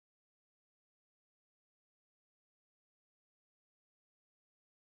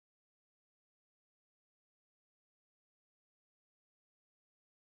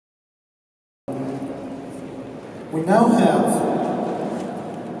We now have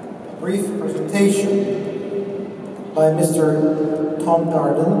a brief presentation by Mr. Tom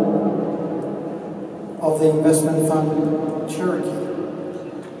Darden of the investment fund Cherokee.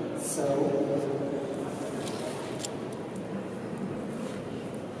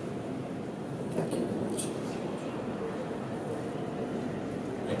 Thank you very much.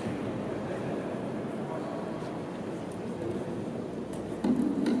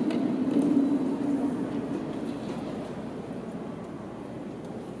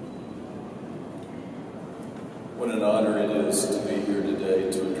 What an honor it is to be here today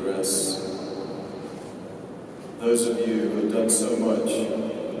to address those of you who have done so much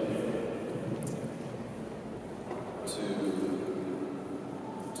to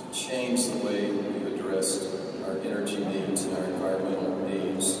change the way we've addressed our energy needs and our environmental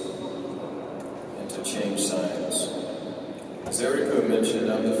needs, and to change science. As Erica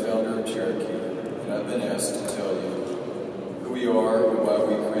mentioned, I'm the founder of Cherokee, and I've been asked to tell you who we are and why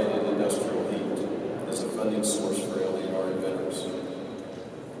we created industrial heat as a funding source for LENR inventors.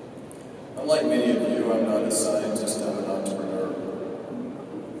 Unlike many of you, I'm not a scientist, I'm an entrepreneur.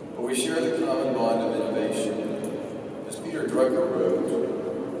 But we share the common bond of innovation. As Peter Drucker wrote,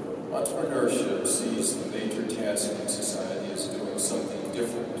 entrepreneurship sees the major task in society as doing something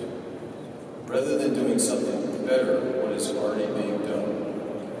different, rather than doing something better what is already being done.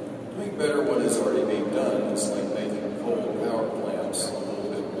 Doing better what is already being done is like making coal power plants a little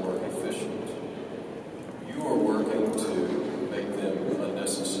bit more efficient. You are working to make them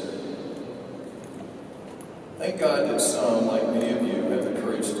unnecessary. Thank God that some, like many of you, have the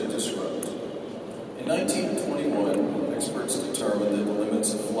courage to disrupt. In 1921, experts determined that the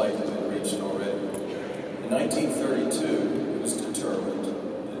limits of flight had been reached already. In 1932, it was determined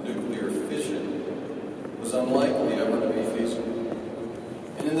that nuclear fission was unlikely ever to be feasible.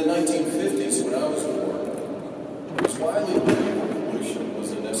 And in the 1950s, when I was born, it was widely believed that pollution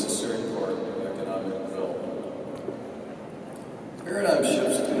was a necessary part of economic development. Paradigm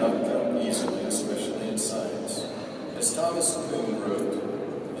shifts do not come easily, especially in science. As Thomas Kuhn wrote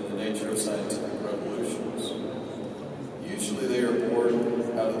in The Nature of Scientific Revolutions, usually they are born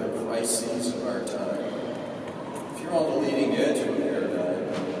out of the crises of our time. If you're on the leading edge of a paradigm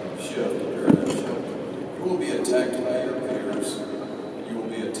shift, you will be attacked by your peers, and you will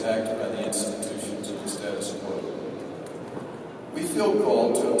be attacked by the institutions of the status quo. We feel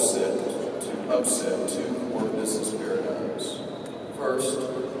called to upset two core business paradigms. First,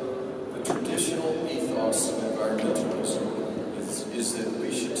 the traditional ethos of environmentalism is that we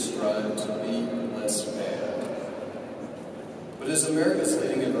should strive to be less bad. But as America's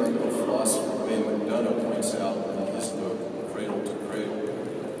leading environmental philosopher, Wayne McDonough, points out in his book, Cradle to Cradle,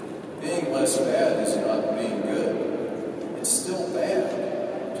 being less bad is not being good. It's still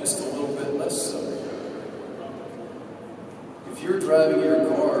bad, just a little bit less so. If you're driving your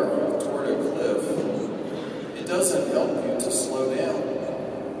car toward a cliff, it doesn't help you to slow down.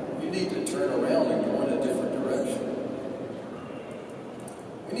 You need to turn around and go in a different direction.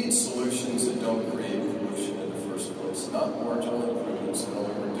 We need solutions that don't create pollution in the first place, not marginal improvements that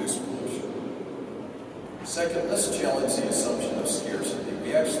only reduce pollution. Second, let's challenge the assumption of scarcity.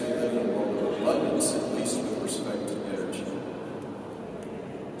 We actually live in a world of abundance, at least with respect to energy.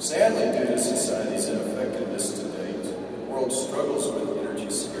 Sadly, due to society's ineffectiveness to date, the world struggles with energy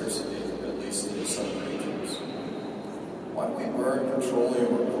scarcity, at least in some regions. Why do we burn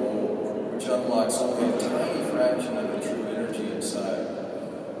petroleum or coal, which unlocks only a tiny fraction of the true energy inside?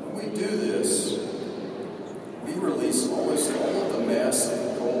 When we do this, we release almost all of the mass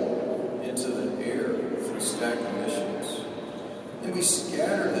of coal into the air through stacked emissions. Then we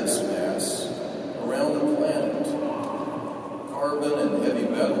scatter this mass around the planet. Carbon and heavy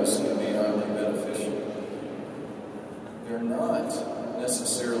metals can be highly beneficial. They're not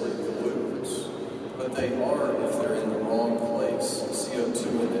necessarily pollutants, but they are if they're in the wrong place. CO2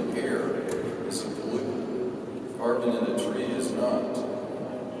 in the air is a pollutant. Carbon in a tree is not.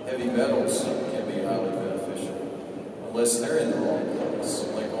 Heavy metals can be highly beneficial, unless they're in the wrong place,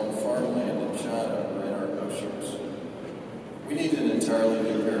 like on farmland in China or in our oceans. We need an entirely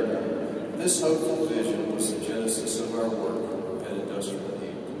new paradigm. This hopeful vision was the genesis of our work at Industrial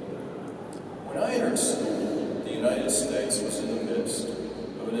Heat. When I entered school, the United States was in the midst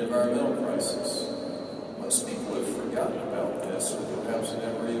of an environmental crisis. Most people have forgotten about this, or perhaps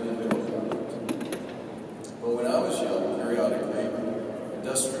never even knew about it. But when I was young, periodically,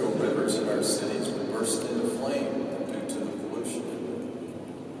 industrial rivers in our cities would burst into flame due to the pollution.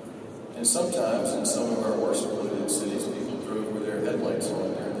 And sometimes, in some of our worst polluted cities, people drove with their headlights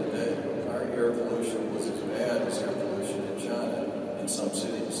on during the day. Our air pollution was as bad as air pollution in China in some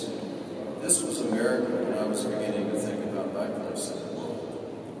cities. This was America when I was beginning to think about my place in the world.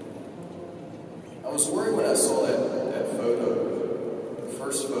 I was worried when I saw that photo, the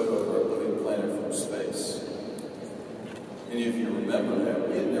first photo of our living planet from space. Many of you remember that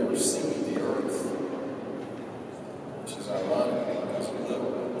we had never seen the Earth, which is ironic because we live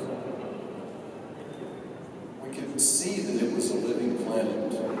on it. We could see that it was a living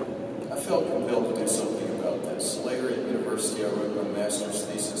planet. I felt compelled to do something about this. Later at university, I wrote my master's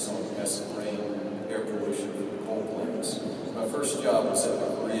thesis on acid rain, air pollution from coal plants. My first job was at the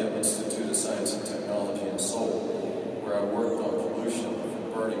Korea Institute of Science and Technology in Seoul, where I worked on pollution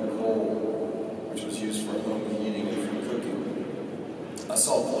from burning coal, which was used for home heating and for cooking. I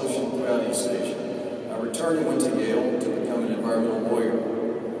saw pollution throughout East Asia. I returned and went to Yale to become an environmental lawyer.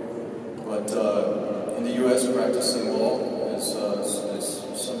 But in the U.S., practicing law, as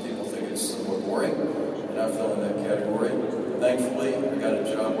some people think it's somewhat boring, and I fell in that category. Thankfully, I got a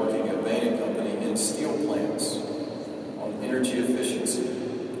job working at Bain & Company in steel plants on energy efficiency.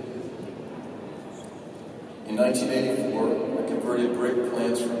 In 1984, I converted brick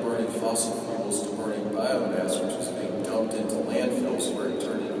plants from burning fossil fuels to burning biomass, which was being dumped into landfills where it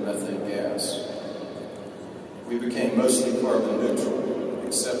turned into methane gas. We became mostly carbon neutral,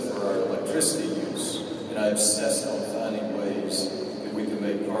 except for our electricity use, and I obsessed on finding ways that we could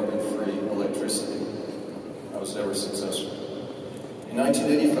make carbon-free electricity. I was never successful. In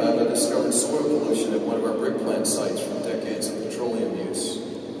 1985, I discovered soil pollution at one of our brick plant sites from decades of petroleum use.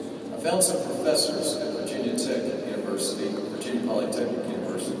 I found some professors at Virginia Polytechnic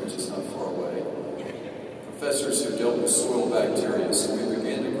University, which is not far away, professors who dealt with soil bacteria, so we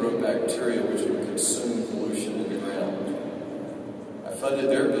began to grow bacteria which would consume pollution in the ground. I funded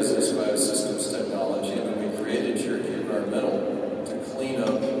their business, Biosystems Technology, and then we created Cherokee Environmental to clean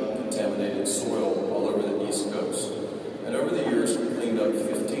up contaminated soil all over the East Coast. And over the years, we cleaned up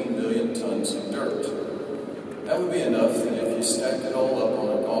 15 million tons of dirt. That would be enough that if you stacked it all up on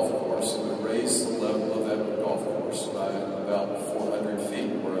a golf course, it would raise the level of that golf course by about 400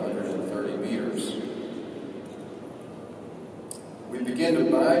 feet or 130 meters. We began to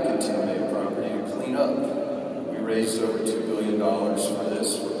buy contaminated property to clean up. We raised over $2 billion for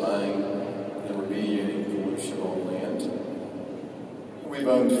this. We're buying and remediating pollution on land. We've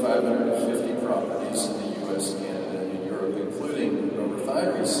owned 550 properties in the U.S., Canada, and in Europe, including a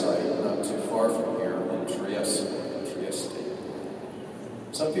refinery site not too far from here in Trieste.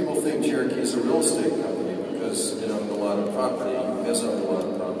 Some people think Cherokee is a real estate company because it owned a lot of property, has owned a lot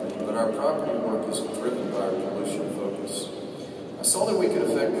of property, but our property work is driven by our pollution focus. I saw that we could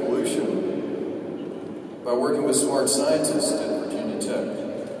affect pollution by working with smart scientists at Virginia Tech.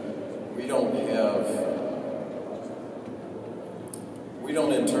 We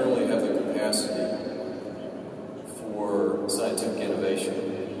don't internally have the capacity for scientific innovation.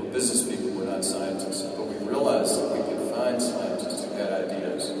 We're business people, we're not scientists, but we realized that we could find scientists who had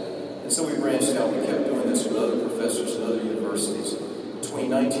ideas. And so we branched out. We kept doing this with other professors and other universities. Between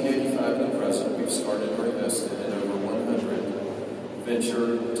 1985 and the present, we've started or invested in over 100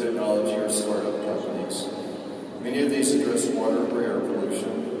 venture, technology, or startup companies. Many of these address water or air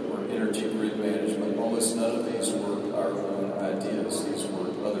pollution or energy grid management. Almost none of these were our own ideas. These were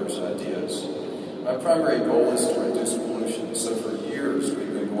others' ideas. My primary goal is to reduce pollution. So for years,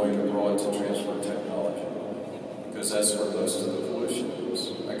 we've been going abroad to transfer technology because that's where most of the pollution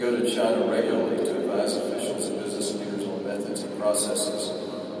is. I go to China regularly to advise officials and business leaders on methods and processes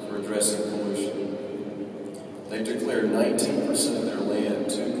for addressing pollution. They've declared 19% of their land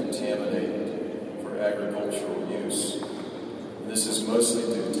too contaminated for agricultural use. And this is mostly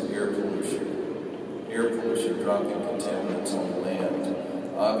due to air pollution. Air pollution dropping contaminants on land.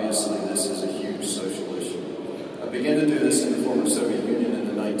 Obviously, this is a huge social issue. I began to do this in the former Soviet Union in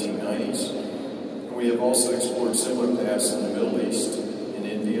the 1990s. And we have also explored similar paths in the Middle East, in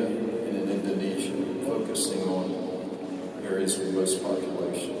India, and in Indonesia, focusing on areas with most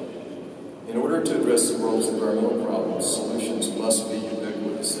population. In order to address the world's environmental problems, solutions must be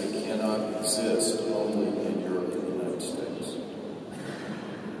ubiquitous. They cannot exist only in Europe and the United States.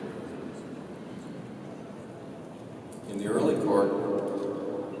 In the early part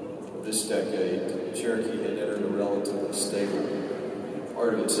of this decade, Cherokee had entered a relatively stable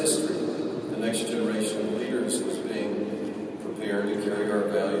part of its history. The next generation of leaders was being prepared to carry our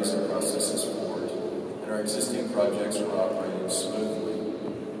values and processes forward, and our existing projects were operating smoothly.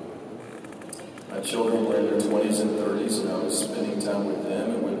 My children were in their 20s and 30s, and I was spending time with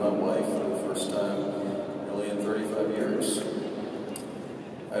them and with my wife for the first time really in 35 years.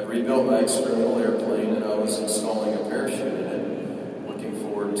 I'd rebuilt my experimental airplane, and I was installing a parachute in it, looking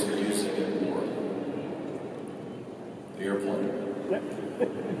forward to using it more. The airplane.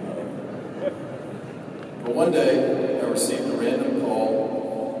 But one day, I received a random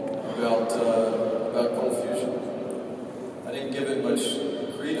call about cold fusion. I didn't give it much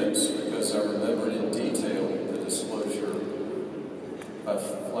credence because I remembered in detail the disclosure by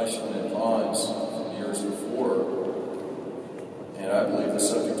Fleischmann and Hans from years before, and I believe the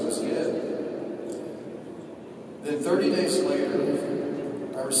subject was dead. Then 30 days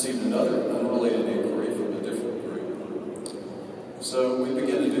later, I received another unrelated inquiry from a different group. So we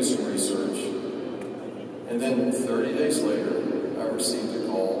began to do some research, and then 30 days later, I received a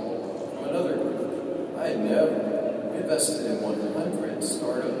call from another group. I had never invested in 100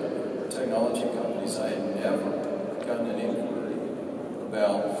 startup technology companies. I had never gotten an inquiry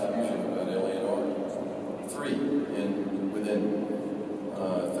about fusion, about LENR. 3 within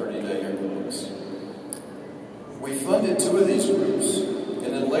 30-day increments. We funded 2 of these groups,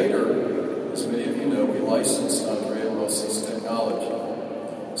 and then later, as many of you know, we licensed Andrea Rossi's technology.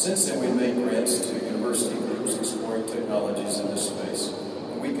 Since then, we've made grants to university groups exploring technologies in this space,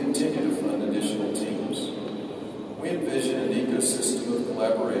 and we continue to fund additional teams. We envision an ecosystem of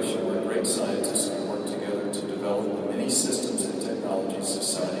collaboration where great scientists can work together to develop the many systems and technologies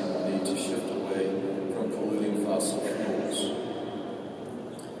society will need to shift away from polluting fossil fuels.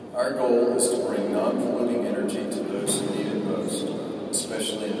 Our goal is to bring non-polluting energy to those who need it most,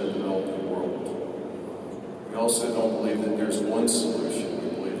 especially in the developing world. We also don't believe that there's one solution. We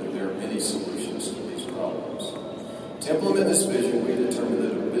believe that there are many solutions to these problems. To implement this vision, we determined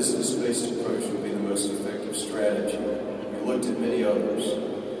that a business-based approach would be the most effective strategy. We looked at many others.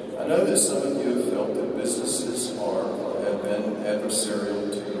 I know that some of you have felt that businesses are or have been adversarial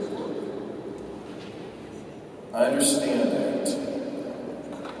to your work. I understand that.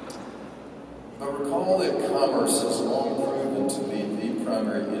 But recall that commerce has long proven to be the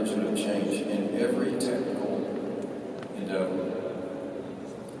primary engine of change in every technical endeavor.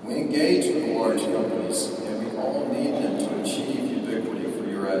 We engage with large companies, and we all need them to achieve ubiquity for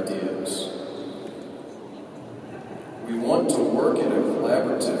your ideas. We want to work in a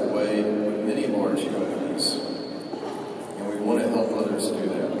collaborative way with many large companies, and we want to help others do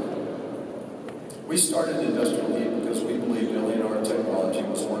that. We started Industrial Heat because we believed LENR technology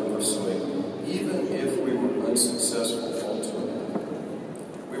was worth pursuing, even if we were unsuccessful ultimately.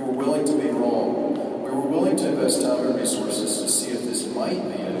 We were willing to be wrong. We were willing to invest time and resources to see if this might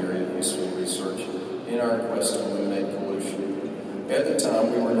be an area of useful research in our quest to eliminate pollution. At the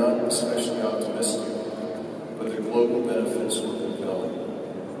time, we were not especially optimistic, but the global benefits were compelling.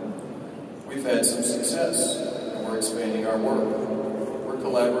 We've had some success, and we're expanding our work. We're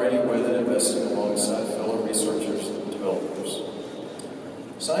collaborating with and investing alongside fellow researchers and developers.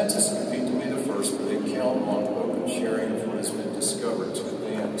 Scientists compete to be the first, but they count on open sharing of what has been discovered to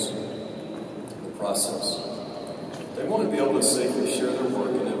advance the process. They want to be able to safely share their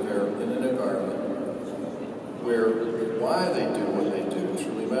work in an environment where why they do what they do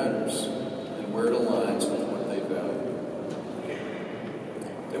truly matters and where it aligns with what they value.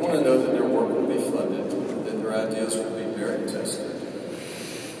 They want to know that their work will be funded, that their ideas will be merit tested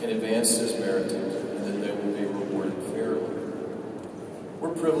and advanced as merited, and that they will be rewarded fairly.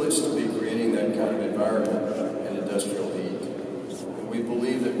 We're privileged to be creating that kind of environment in Industrial Heat, and we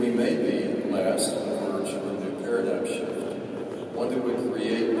believe that we may be at last on the verge of a new paradigm shift, one that would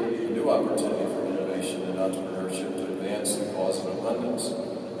create a new opportunity for innovation and entrepreneurship to advance the cause of abundance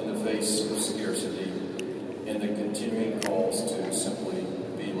in the face of scarcity and the continuing calls to simply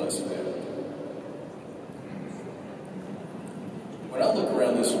be less bad. When I look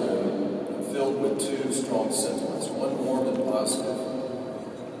around this room, I'm filled with 2 strong sentiments, one warm and positive,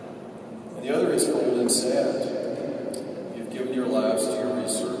 and the other is cold and sad. You've given your lives to your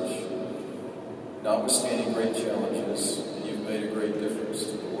research, notwithstanding great challenges, and you've made a great difference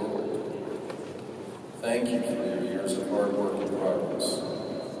to the world. Thank you for your years of hard work and progress.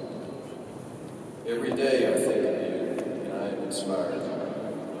 Every day I think of you, and I am inspired.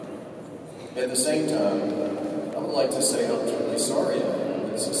 At the same time, I would like to say how truly sorry I am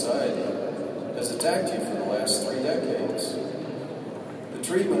that society has attacked you for the last 3 decades. The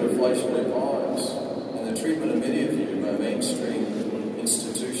treatment of Fleischmann and Hans and the treatment of many of you by mainstream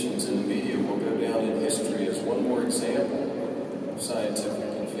institutions and the media will go down in history as one more example of scientific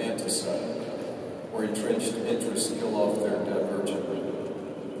infanticide, where entrenched interests kill off their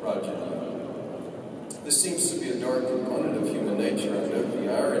divergent progeny. This seems to be a dark component of human nature. I note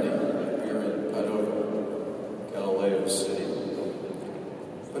the irony here in Padova, Galileo City.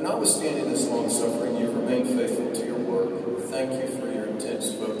 But notwithstanding this long suffering, you've remained faithful to your work. Thank you for your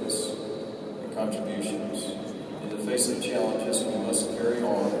intense focus and contributions. In the face of challenges, we must carry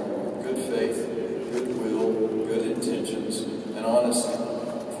on with good faith, goodwill, good intentions, and honesty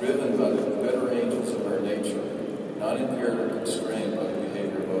driven by the better angels of our nature, not impaired or constrained by the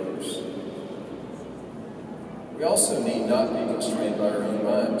behavior of others. We also need not be constrained by our own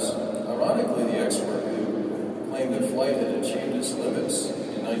minds. Ironically, the expert who claimed that flight had achieved its limits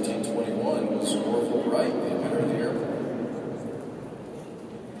in 1921 was Orville Wright, the inventor of the airplane.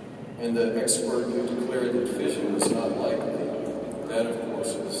 And the expert who declared that fission was not likely, that, of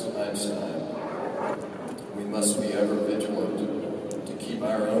course, was Einstein. We must be ever vigilant to keep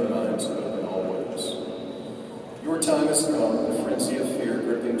our own minds open always. Your time has come. The frenzy of fear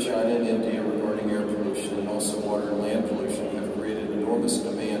gripping China and India regarding air pollution and also water and land pollution have created enormous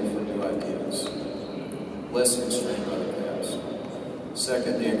demand for new ideas, less constrained by the past.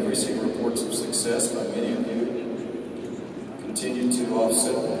 Second, the increasing reports of success by many of you continue to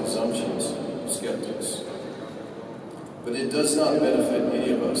offset the presumptions of skeptics. But it does not benefit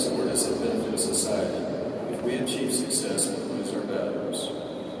any of us, nor does it benefit society. If we achieve success, we lose our values.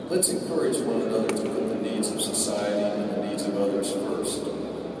 Let's encourage one another to put the needs of society and the needs of others first,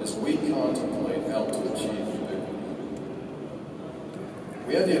 as we contemplate how to achieve victory.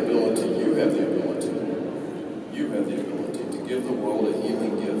 We have the ability, you have the ability to give the world a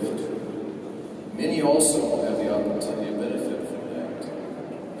healing gift. Many also will have the opportunity to benefit from that.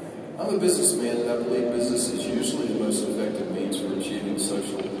 I'm a businessman, and I believe business is usually the most effective means for achieving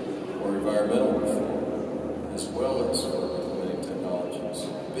social or environmental reform, as well as for implementing technologies.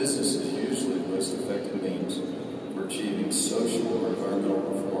 Business is usually the most effective means for achieving social or environmental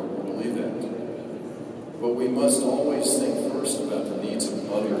reform. I believe that. But we must always think first about the needs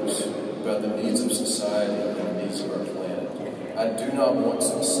of others, about the needs of society, and the needs of our planet. I do not want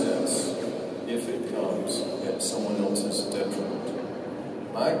success if it comes at someone else's detriment.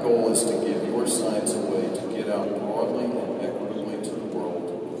 My goal is to give your science a way to get out broadly and equitably to the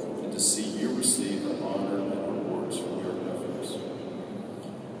world and to see you receive the honor and rewards for your efforts.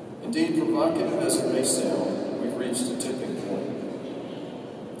 Indeed, provocative as it may sound, we've reached a tipping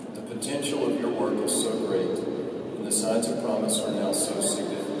point. The potential of your work is so great, and the signs of promise are now so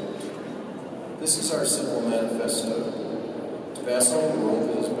significant. This is our simple manifesto: to pass on a world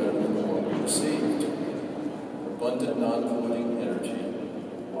that is better than the one we received. Abundant, non-polluting energy,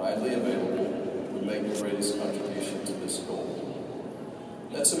 widely available, would make the greatest contribution to this goal.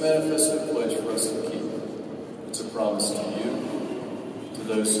 That's a manifesto pledge for us to keep. It's a promise to you, to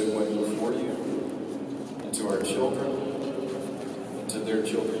those who went before you, and to our children, and to their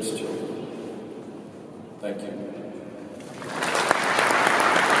children's children. Thank you.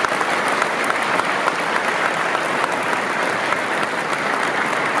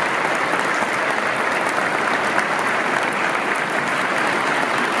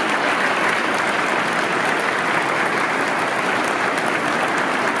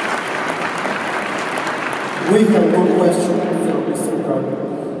 We have one question for Mr.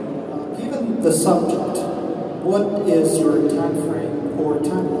 Darden. Given the subject, what is your time frame or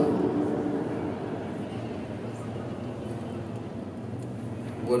timeline?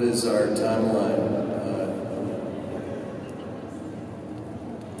 What is our timeline?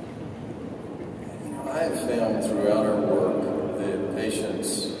 I have found throughout our work that patience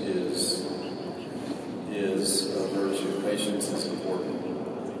is a virtue. Patience is important.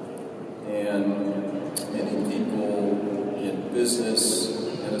 And many people in business,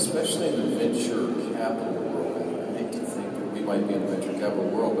 and especially in the venture capital world, I hate to think that we might be in the venture capital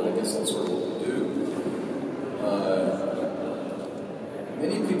world, but I guess that's sort of what we do.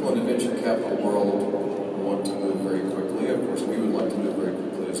 Many people in the venture capital world want to move very quickly. Of course, we would like to move very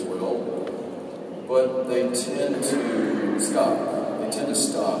quickly as well. But they tend to stop. They tend to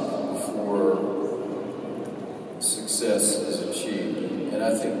stop before success is achieved. And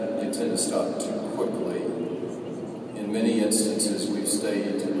I think they tend to stop too quickly. In many instances, we've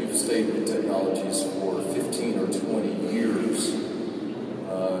stayed with technologies for 15 or 20 years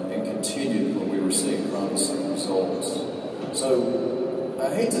and continued when we were seeing promising results. So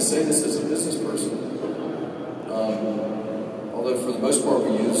I hate to say this as a business person, although for the most part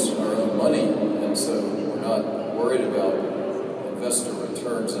we use our own money, and so we're not worried about investor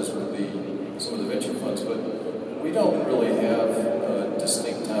returns as would be some of the venture funds, but we don't really have a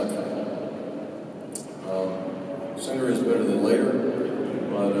distinct time frame. Sooner is better than later,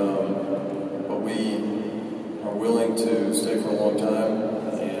 but we are willing to stay for a long time,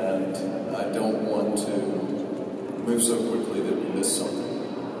 and I don't want to move so quickly that we miss something.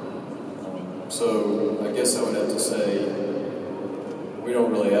 So I guess I would have to say we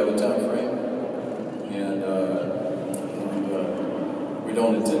don't really have a time frame, and we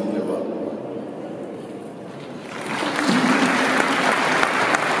don't intend to give up.